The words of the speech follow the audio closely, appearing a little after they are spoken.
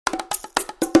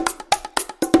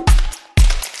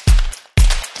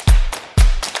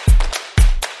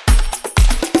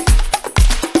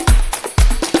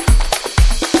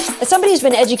somebody who's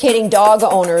been educating dog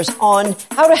owners on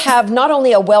how to have not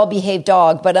only a well-behaved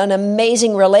dog, but an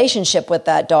amazing relationship with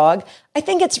that dog, I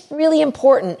think it's really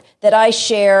important that I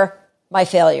share my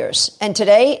failures. And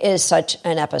today is such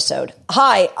an episode.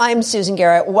 Hi, I'm Susan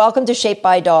Garrett. Welcome to Shaped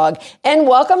by Dog, and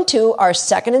welcome to our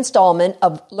second installment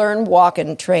of Learn, Walk,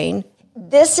 and Train.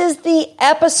 This is the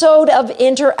episode of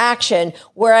interaction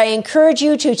where I encourage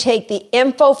you to take the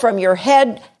info from your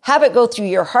head, have it go through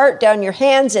your heart, down your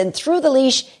hands, and through the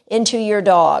leash into your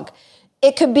dog.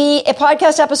 It could be a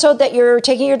podcast episode that you're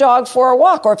taking your dog for a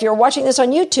walk, or if you're watching this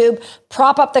on YouTube,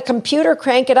 prop up the computer,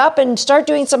 crank it up, and start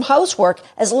doing some housework,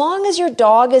 as long as your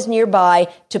dog is nearby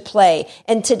to play.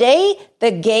 And today,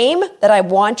 the game that I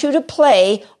want you to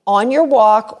play on your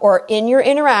walk or in your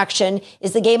interaction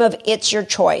is the game of It's Your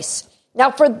Choice. Now,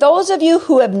 for those of you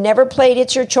who have never played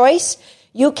It's Your Choice,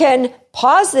 you can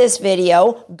pause this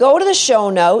video, go to the show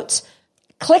notes,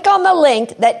 click on the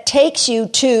link that takes you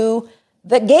to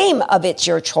the game of It's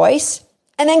Your Choice,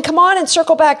 and then come on and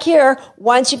circle back here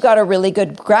once you've got a really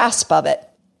good grasp of it.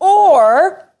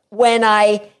 Or when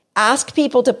I ask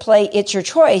people to play It's Your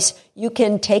Choice, you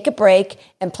can take a break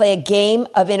and play a game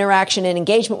of interaction and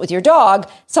engagement with your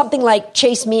dog, something like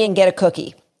Chase Me and Get a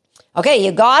Cookie. Okay,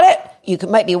 you got it? You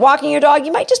might be walking your dog.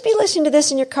 You might just be listening to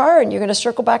this in your car, and you're going to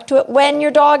circle back to it when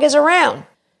your dog is around.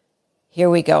 Here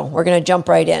we go. We're going to jump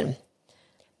right in.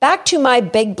 Back to my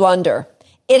big blunder.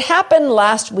 It happened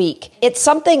last week. It's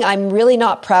something I'm really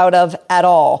not proud of at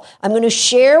all. I'm going to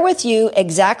share with you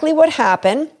exactly what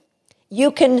happened.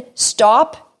 You can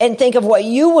stop and think of what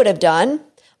you would have done.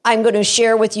 I'm going to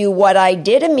share with you what I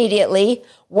did immediately,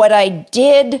 what I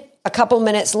did a couple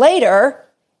minutes later,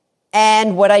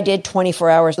 and what I did 24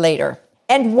 hours later,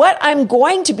 and what I'm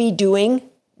going to be doing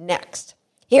next.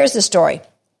 Here's the story.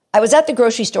 I was at the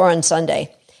grocery store on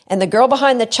Sunday, and the girl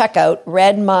behind the checkout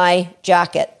read my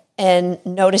jacket and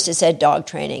noticed it said dog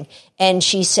training. And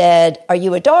she said, "Are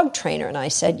you a dog trainer?" And I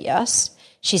said, "Yes."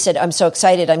 She said, "I'm so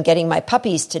excited. I'm getting my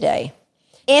puppies today."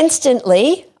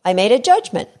 Instantly, I made a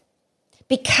judgment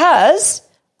because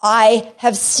I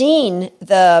have seen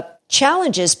the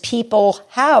challenges people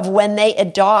have when they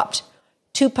adopt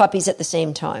two puppies at the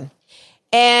same time.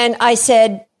 And I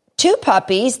said, two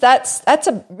puppies, that's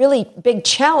a really big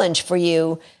challenge for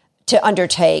you to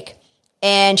undertake.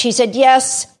 And she said,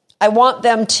 "Yes, I want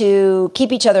them to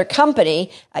keep each other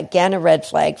company." Again, a red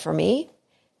flag for me,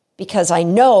 because I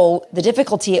know the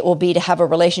difficulty it will be to have a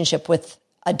relationship with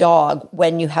a dog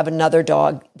when you have another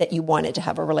dog that you wanted to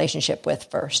have a relationship with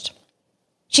first.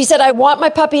 She said, "I want my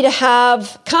puppy to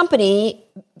have company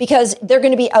because they're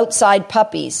going to be outside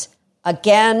puppies."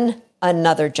 Again,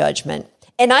 another judgment.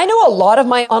 And I know a lot of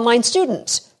my online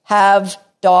students have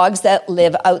dogs that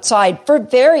live outside for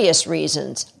various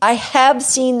reasons. I have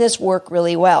seen this work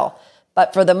really well,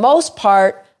 but for the most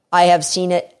part, I have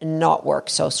seen it not work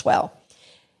so well.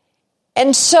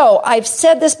 And so I've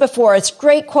said this before. It's a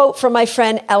great quote from my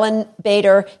friend Ellen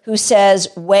Bader, who says,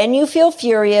 "When you feel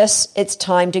furious, it's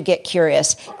time to get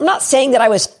curious." I'm not saying that I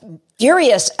was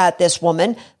furious at this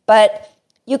woman, but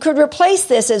you could replace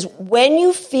this as when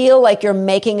you feel like you're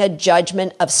making a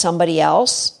judgment of somebody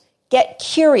else, get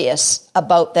curious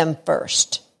about them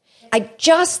first. I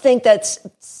just think that's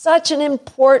such an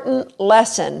important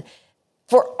lesson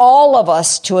for all of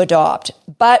us to adopt.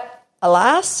 But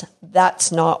alas,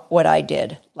 that's not what I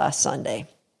did last Sunday.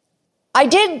 I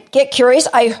did get curious.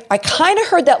 I kind of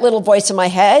heard that little voice in my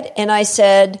head, and I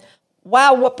said,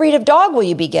 "Wow, what breed of dog will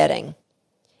you be getting?"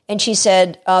 And she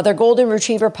said, "They're golden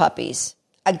retriever puppies."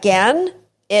 Again,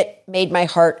 it made my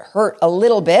heart hurt a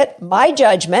little bit. My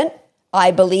judgment, I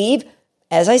believe,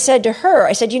 as I said to her,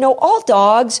 I said, all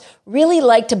dogs really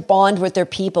like to bond with their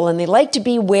people, and they like to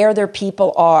be where their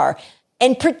people are.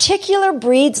 And particular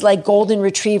breeds like golden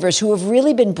retrievers who have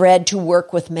really been bred to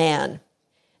work with man.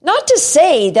 Not to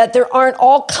say that there aren't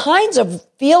all kinds of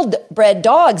field-bred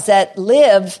dogs that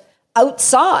live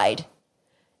outside.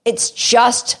 It's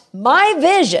just my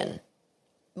vision,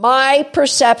 my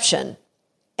perception,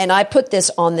 and I put this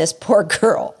on this poor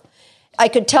girl. I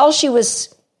could tell she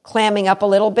was clamming up a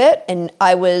little bit, and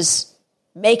I was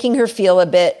making her feel a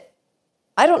bit,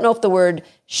 I don't know if the word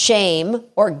shame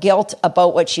or guilt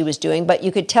about what she was doing, but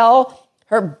you could tell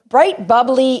her bright,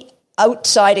 bubbly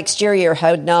outside exterior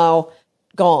had now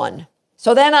gone.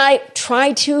 So then I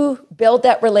tried to build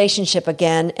that relationship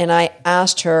again, and I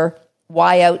asked her,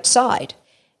 "Why outside?"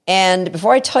 And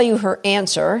before I tell you her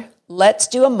answer, let's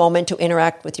do a moment to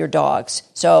interact with your dogs.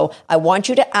 So I want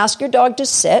you to ask your dog to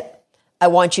sit. I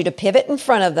want you to pivot in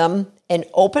front of them and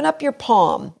open up your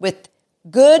palm with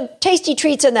good, tasty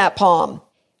treats in that palm.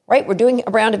 Right? We're doing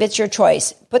a round of It's Your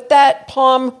Choice. Put that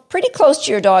palm pretty close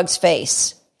to your dog's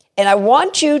face. And I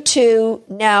want you to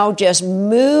now just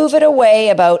move it away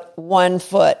about 1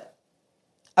 foot.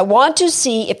 I want to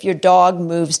see if your dog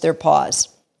moves their paws.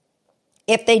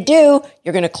 If they do,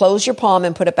 you're going to close your palm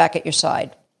and put it back at your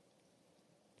side.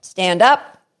 Stand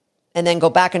up and then go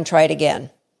back and try it again.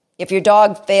 If your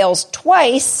dog fails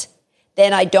twice,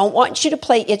 then I don't want you to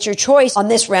play It's Your Choice on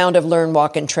this round of Learn,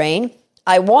 Walk, and Train.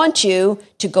 I want you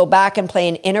to go back and play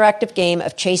an interactive game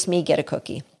of Chase Me, Get a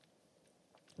Cookie.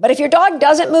 But if your dog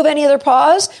doesn't move any of their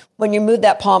paws, when you move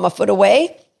that palm a foot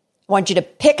away, I want you to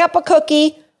pick up a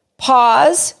cookie,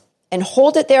 pause, and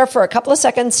hold it there for a couple of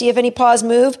seconds, see if any paws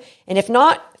move, and if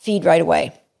not, feed right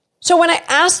away. So when I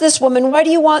asked this woman, why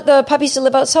do you want the puppies to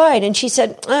live outside? And she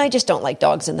said, I just don't like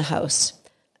dogs in the house.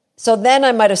 So then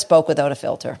I might have spoke without a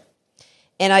filter.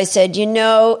 And I said,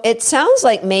 it sounds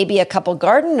like maybe a couple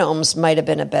garden gnomes might have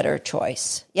been a better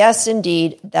choice. Yes,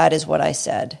 indeed, that is what I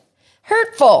said.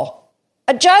 Hurtful,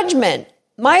 a judgment,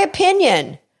 my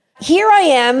opinion. Here I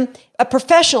am, a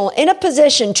professional in a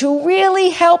position to really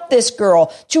help this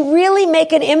girl, to really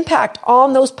make an impact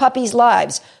on those puppies'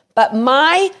 lives. But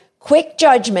my quick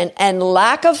judgment and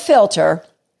lack of filter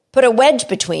put a wedge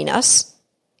between us,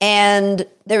 and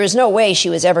there is no way she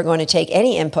was ever going to take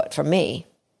any input from me.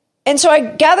 And so I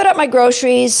gathered up my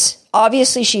groceries.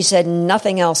 Obviously, she said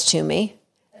nothing else to me.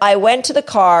 I went to the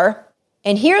car,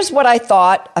 and here's what I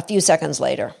thought a few seconds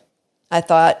later. I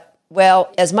thought,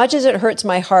 well, as much as it hurts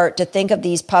my heart to think of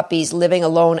these puppies living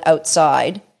alone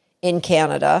outside in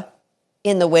Canada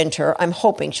in the winter, I'm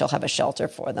hoping she'll have a shelter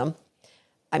for them.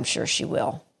 I'm sure she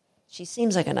will. She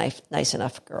seems like a nice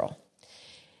enough girl.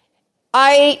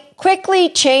 I quickly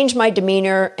changed my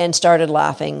demeanor and started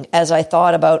laughing as I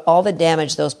thought about all the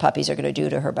damage those puppies are going to do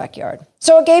to her backyard.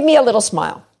 So it gave me a little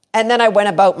smile, and then I went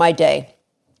about my day.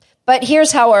 But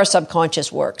here's how our subconscious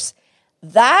works.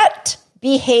 That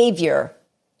behavior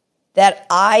that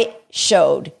I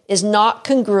showed is not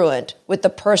congruent with the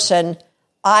person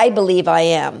I believe I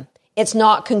am. It's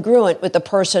not congruent with the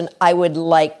person I would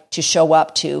like to show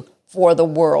up to for the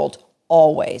world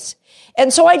always.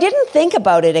 And so I didn't think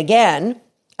about it again.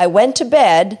 I went to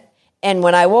bed, and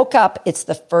when I woke up, it's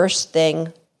the first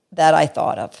thing that I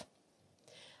thought of.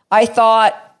 I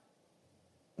thought,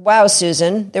 wow,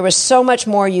 Susan, there was so much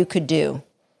more you could do.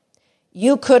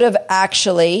 You could have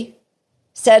actually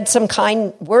said some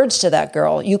kind words to that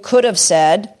girl. You could have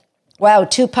said, wow,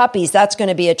 2 puppies, that's going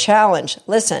to be a challenge.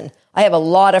 Listen, I have a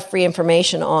lot of free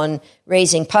information on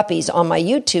raising puppies on my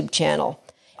YouTube channel.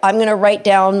 I'm going to write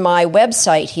down my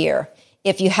website here.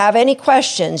 If you have any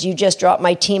questions, you just drop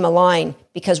my team a line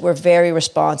because we're very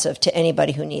responsive to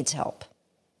anybody who needs help.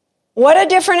 What a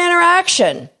different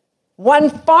interaction. One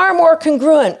far more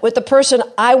congruent with the person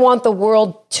I want the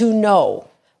world to know.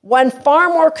 One far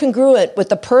more congruent with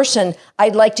the person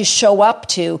I'd like to show up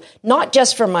to, not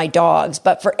just for my dogs,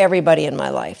 but for everybody in my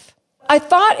life. I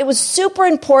thought it was super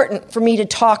important for me to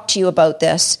talk to you about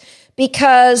this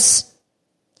because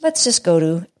let's just go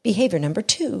to behavior number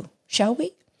 2, shall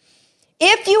we?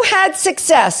 If you had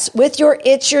success with your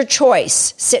It's Your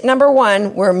Choice, sit number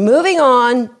 1, we're moving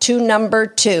on to number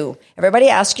 2. Everybody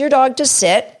ask your dog to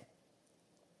sit,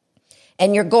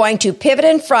 and you're going to pivot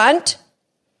in front,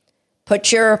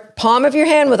 put your palm of your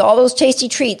hand with all those tasty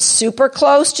treats super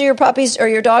close to your puppy's or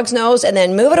your dog's nose, and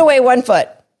then move it away 1 foot.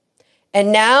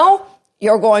 And now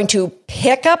you're going to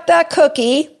pick up that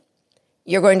cookie,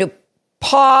 you're going to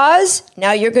pause,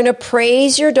 now you're going to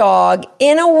praise your dog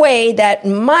in a way that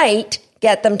might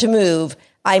get them to move.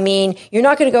 I mean, you're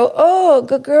not going to go, oh,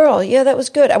 good girl. Yeah, that was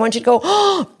good. I want you to go,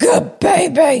 oh, good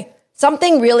baby.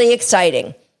 Something really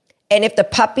exciting. And if the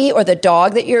puppy or the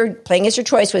dog that you're playing It's Your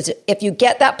Choice with, if you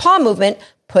get that paw movement,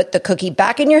 put the cookie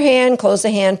back in your hand, close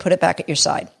the hand, put it back at your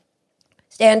side.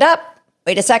 Stand up,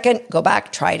 wait a second, go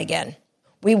back, try it again.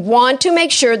 We want to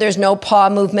make sure there's no paw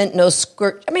movement, no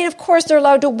squirt. I mean, of course, they're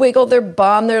allowed to wiggle their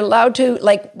bum. They're allowed to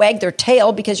wag their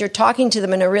tail because you're talking to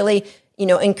them in a really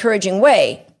encouraging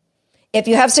way. If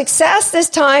you have success this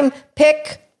time,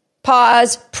 pick,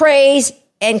 pause, praise,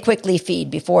 and quickly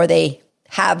feed before they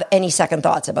have any second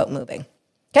thoughts about moving.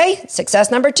 Okay,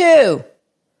 success number 2.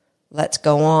 Let's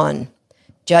go on.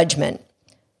 Judgment.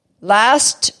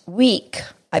 Last week,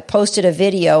 I posted a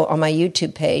video on my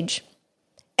YouTube page,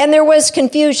 and there was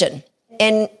confusion.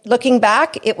 And looking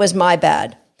back, it was my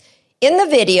bad. In the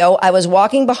video, I was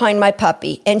walking behind my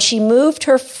puppy, and she moved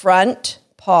her front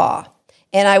paw.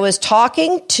 And I was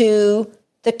talking to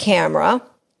the camera.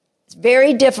 It's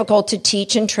very difficult to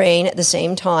teach and train at the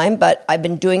same time, but I've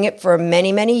been doing it for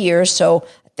many, many years, so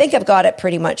I think I've got it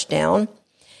pretty much down.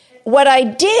 What I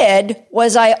did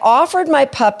was I offered my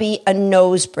puppy a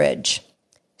nose bridge.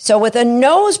 So with a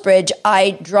nose bridge,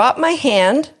 I drop my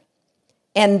hand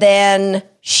And then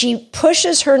she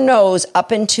pushes her nose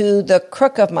up into the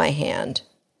crook of my hand.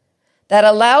 That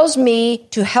allows me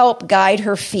to help guide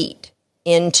her feet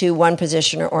into one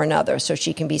position or another so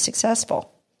she can be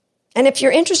successful. And if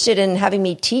you're interested in having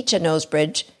me teach a nose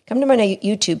bridge, come to my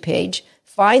YouTube page,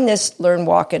 find this Learn,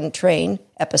 Walk, and Train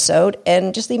episode,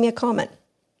 and just leave me a comment.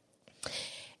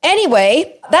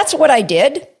 Anyway, that's what I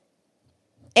did.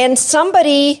 And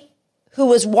somebody who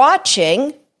was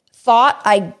watching thought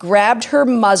I grabbed her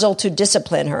muzzle to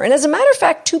discipline her. And as a matter of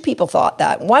fact, two people thought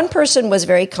that. One person was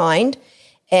very kind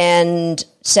and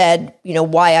said,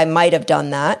 why I might have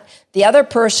done that. The other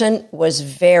person was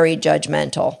very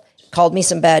judgmental, called me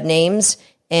some bad names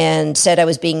and said I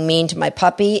was being mean to my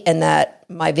puppy and that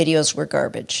my videos were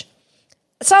garbage.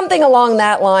 Something along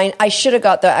that line. I should have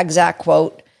got the exact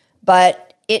quote,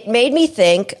 but it made me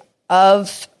think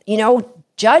of,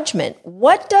 judgment.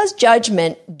 What does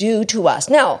judgment do to us?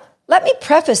 Now, let me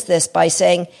preface this by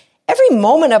saying every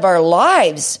moment of our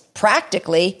lives,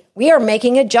 practically, we are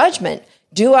making a judgment.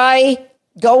 Do I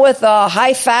go with a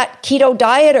high-fat keto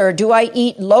diet, or do I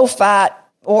eat low-fat,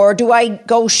 or do I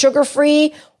go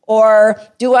sugar-free, or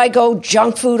do I go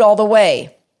junk food all the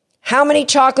way? How many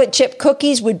chocolate chip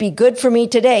cookies would be good for me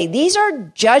today? These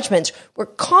are judgments. We're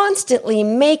constantly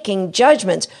making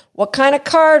judgments. What kind of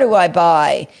car do I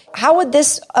buy? How would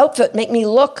this outfit make me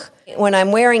look when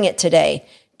I'm wearing it today?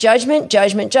 Judgment,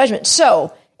 judgment, judgment.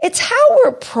 So it's how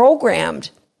we're programmed.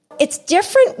 It's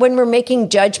different when we're making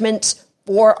judgments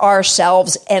for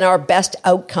ourselves and our best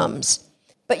outcomes.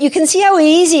 But you can see how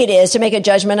easy it is to make a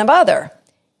judgment of other.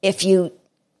 If you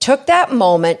took that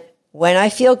moment, when I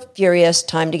feel furious,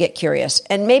 time to get curious.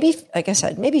 And maybe, like I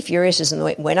said, maybe furious isn't the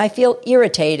way. When I feel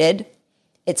irritated,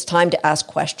 it's time to ask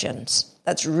questions.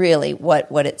 That's really what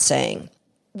it's saying.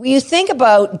 When you think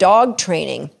about dog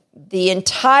training, the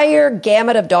entire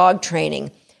gamut of dog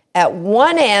training, at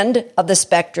one end of the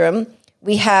spectrum,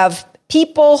 we have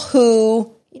people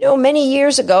who, many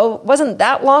years ago, wasn't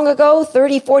that long ago,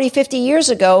 30, 40, 50 years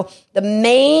ago, the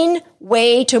main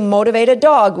way to motivate a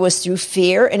dog was through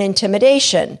fear and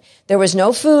intimidation. There was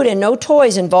no food and no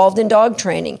toys involved in dog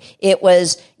training. It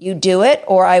was, you do it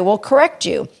or I will correct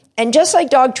you. And just like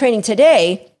dog training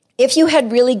today, if you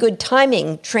had really good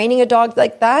timing training a dog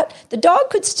like that, the dog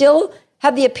could still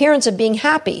have the appearance of being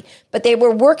happy, but they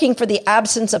were working for the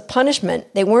absence of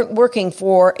punishment. They weren't working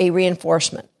for a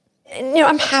reinforcement.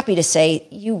 I'm happy to say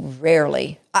you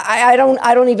rarely. I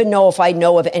don't even know if I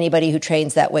know of anybody who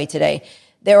trains that way today.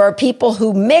 There are people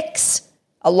who mix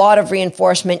a lot of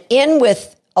reinforcement in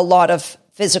with a lot of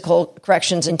physical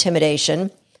corrections, intimidation,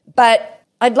 but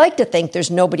I'd like to think there's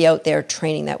nobody out there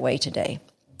training that way today.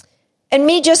 And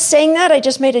me just saying that, I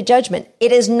just made a judgment.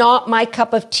 It is not my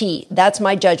cup of tea. That's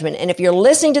my judgment. And if you're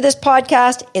listening to this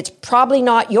podcast, it's probably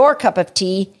not your cup of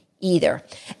tea either.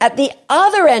 At the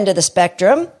other end of the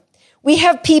spectrum, we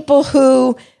have people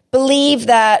who believe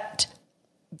that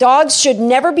dogs should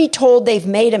never be told they've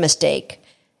made a mistake,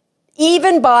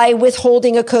 even by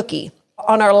withholding a cookie.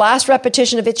 On our last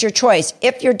repetition of It's Your Choice,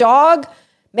 if your dog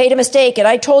made a mistake and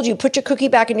I told you, put your cookie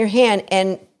back in your hand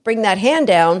and bring that hand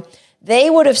down, they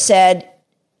would have said,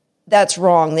 that's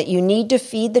wrong, that you need to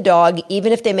feed the dog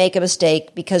even if they make a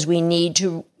mistake because we need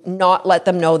to not let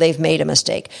them know they've made a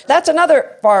mistake. That's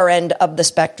another far end of the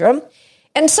spectrum.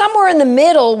 And somewhere in the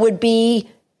middle would be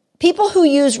people who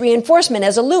use reinforcement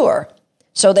as a lure.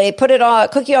 So they put a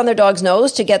cookie on their dog's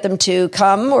nose to get them to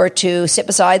come or to sit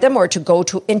beside them or to go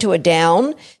into a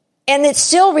down. And it's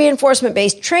still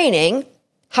reinforcement-based training.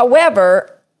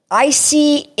 However, I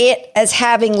see it as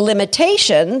having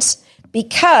limitations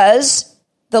because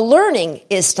the learning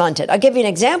is stunted. I'll give you an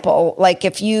example. Like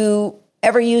if you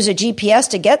ever use a GPS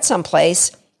to get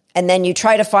someplace and then you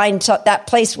try to find that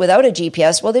place without a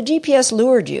GPS, well, the GPS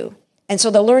lured you. And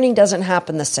so the learning doesn't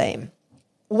happen the same.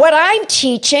 What I'm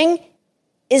teaching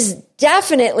is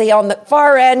definitely on the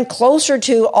far end, closer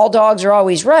to all dogs are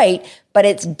always right, but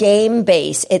it's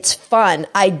game-based. It's fun.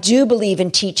 I do believe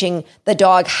in teaching the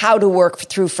dog how to work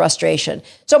through frustration.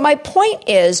 So my point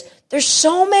is, there's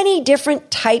so many different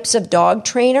types of dog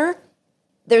trainer.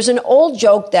 There's an old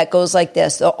joke that goes like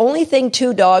this. The only thing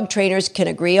two dog trainers can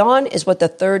agree on is what the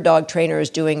third dog trainer is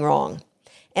doing wrong.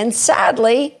 And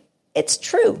sadly, it's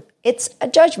true. It's a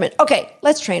judgment. Okay,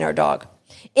 let's train our dog.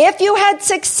 If you had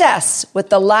success with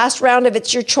the last round of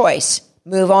It's Your Choice,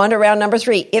 move on to round number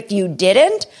 3. If you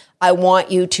didn't, I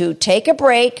want you to take a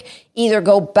break, either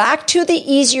go back to the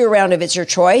easier round of It's Your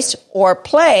Choice or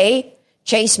play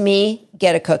Chase Me,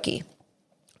 Get a Cookie.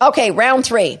 Okay, round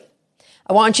 3.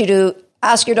 I want you to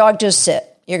ask your dog to sit.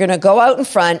 You're going to go out in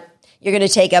front. You're going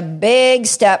to take a big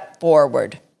step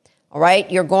forward. All right?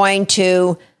 You're going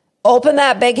to open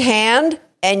that big hand,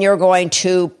 and you're going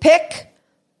to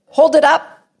hold it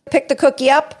up, pick the cookie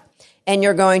up, and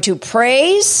you're going to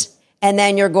praise, and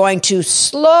then you're going to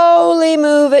slowly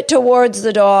move it towards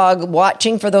the dog,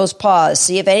 watching for those paws.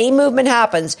 See if any movement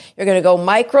happens. You're going to go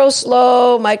micro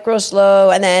slow,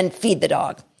 and then feed the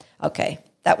dog. Okay,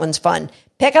 that one's fun.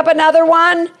 Pick up another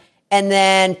one, and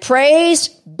then praise,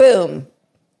 boom.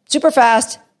 Super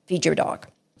fast, feed your dog.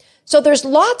 So there's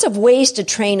lots of ways to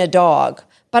train a dog,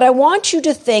 but I want you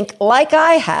to think, like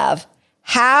I have,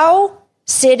 how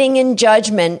sitting in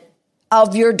judgment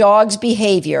of your dog's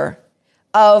behavior,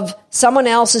 of someone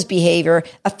else's behavior,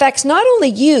 affects not only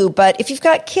you, but if you've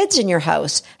got kids in your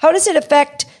house, how does it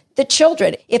affect the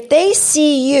children? If they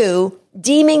see you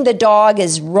deeming the dog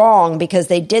is wrong because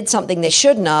they did something they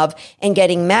shouldn't have and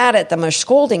getting mad at them or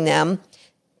scolding them,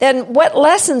 then what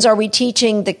lessons are we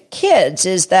teaching the kids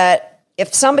is that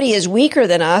if somebody is weaker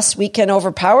than us, we can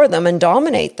overpower them and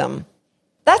dominate them.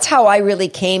 That's how I really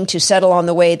came to settle on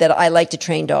the way that I like to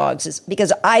train dogs, is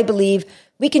because I believe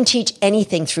we can teach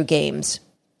anything through games.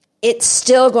 It's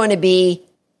still going to be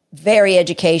very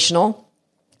educational.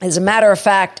 As a matter of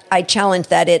fact, I challenge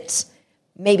that it's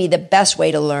maybe the best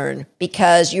way to learn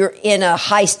because you're in a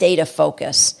high state of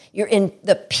focus. You're in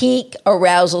the peak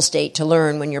arousal state to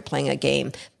learn when you're playing a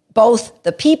game, both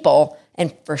the people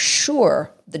and for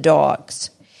sure the dogs.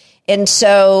 And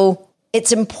so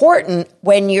it's important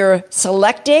when you're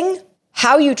selecting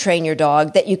how you train your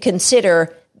dog that you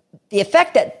consider the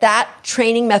effect that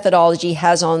training methodology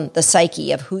has on the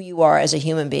psyche of who you are as a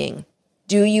human being.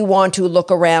 Do you want to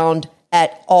look around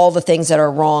at all the things that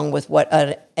are wrong with what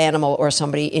an animal or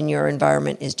somebody in your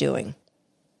environment is doing?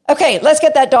 Okay, let's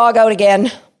get that dog out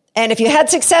again. And if you had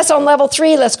success on level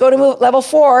 3, let's go to level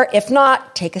 4. If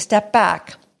not, take a step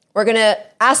back. We're going to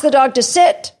ask the dog to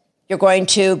sit. You're going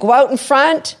to go out in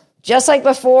front, just like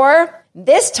before.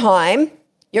 This time,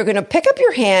 you're going to pick up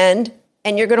your hand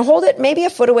and you're going to hold it maybe a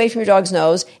foot away from your dog's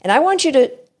nose. And I want you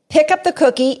to pick up the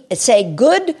cookie and say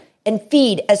good and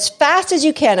feed as fast as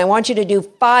you can. I want you to do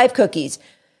 5 cookies.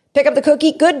 Pick up the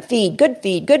cookie, good feed, good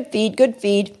feed, good feed, good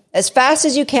feed, as fast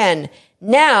as you can.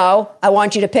 Now, I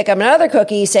want you to pick up another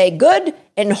cookie, say good,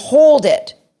 and hold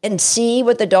it and see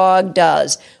what the dog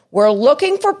does. We're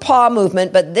looking for paw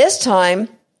movement, but this time,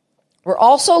 we're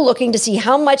also looking to see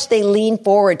how much they lean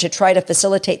forward to try to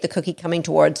facilitate the cookie coming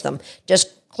towards them. Just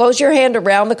close your hand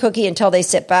around the cookie until they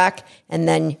sit back, and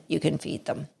then you can feed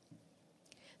them.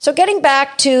 So getting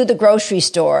back to the grocery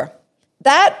store,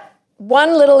 that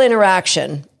one little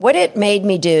interaction, what it made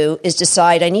me do is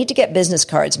decide I need to get business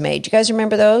cards made. Do you guys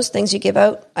remember those things you give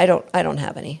out? I don't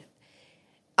have any.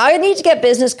 I need to get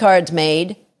business cards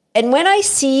made, and when I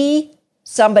see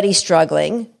somebody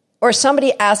struggling or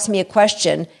somebody asks me a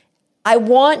question, I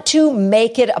want to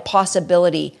make it a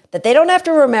possibility that they don't have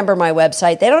to remember my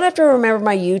website. They don't have to remember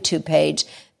my YouTube page,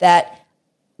 that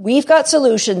we've got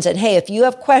solutions. And hey, if you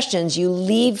have questions, you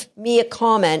leave me a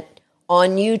comment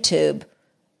on YouTube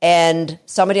and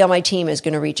somebody on my team is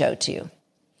going to reach out to you.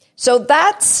 So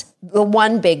that's the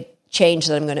one big change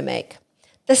that I'm going to make.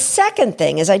 The second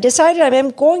thing is I decided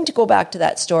I'm going to go back to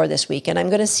that store this week and I'm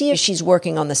going to see if she's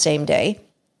working on the same day.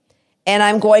 And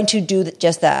I'm going to do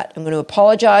just that. I'm going to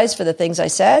apologize for the things I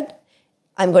said.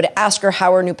 I'm going to ask her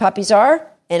how her new puppies are.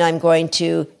 And I'm going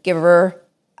to give her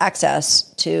access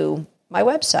to my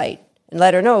website and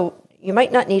let her know you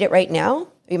might not need it right now. Or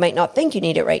you might not think you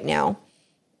need it right now.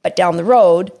 But down the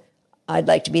road, I'd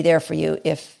like to be there for you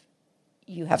if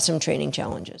you have some training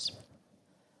challenges.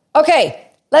 Okay,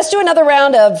 let's do another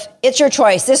round of It's Your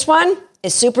Choice. This one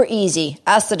is super easy.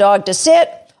 Ask the dog to sit,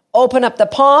 open up the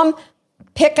palm,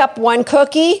 pick up one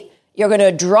cookie. You're going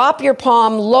to drop your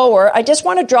palm lower. I just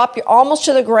want to drop you almost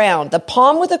to the ground. The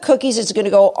palm with the cookies is going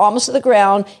to go almost to the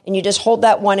ground, and you just hold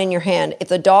that one in your hand. If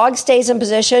the dog stays in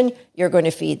position, you're going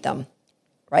to feed them,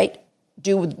 right?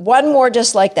 Do one more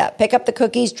just like that. Pick up the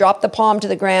cookies, drop the palm to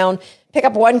the ground. Pick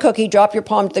up one cookie, drop your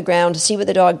palm to the ground to see what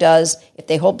the dog does. If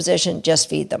they hold position, just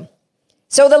feed them.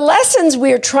 So the lessons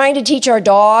we're trying to teach our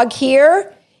dog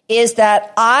here is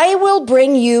that I will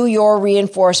bring you your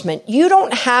reinforcement. You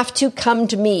don't have to come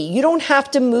to me. You don't have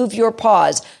to move your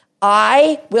paws.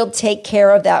 I will take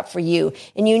care of that for you.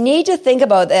 And you need to think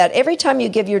about that every time you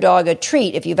give your dog a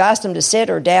treat. If you've asked them to sit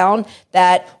or down,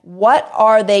 that what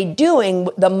are they doing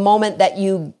the moment that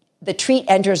the treat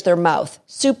enters their mouth?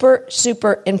 Super,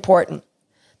 super important.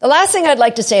 The last thing I'd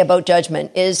like to say about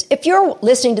judgment is if you're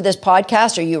listening to this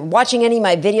podcast or you're watching any of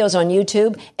my videos on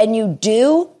YouTube and you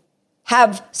do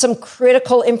have some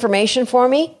critical information for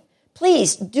me,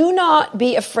 please do not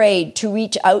be afraid to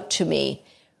reach out to me.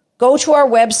 Go to our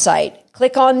website,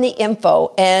 click on the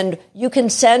info and you can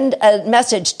send a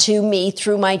message to me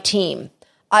through my team.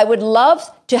 I would love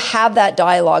to have that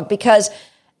dialogue because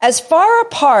as far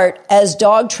apart as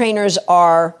dog trainers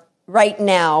are right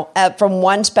now from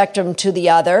one spectrum to the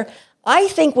other, I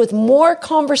think with more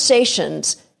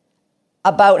conversations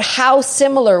about how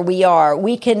similar we are,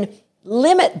 we can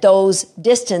limit those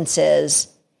distances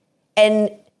and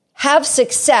have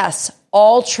success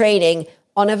all training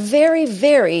on a very,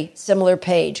 very similar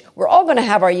page. We're all going to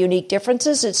have our unique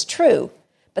differences, it's true,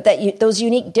 but those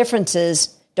unique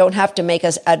differences don't have to make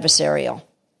us adversarial.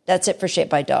 That's it for Shaped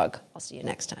by Dog. I'll see you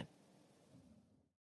next time.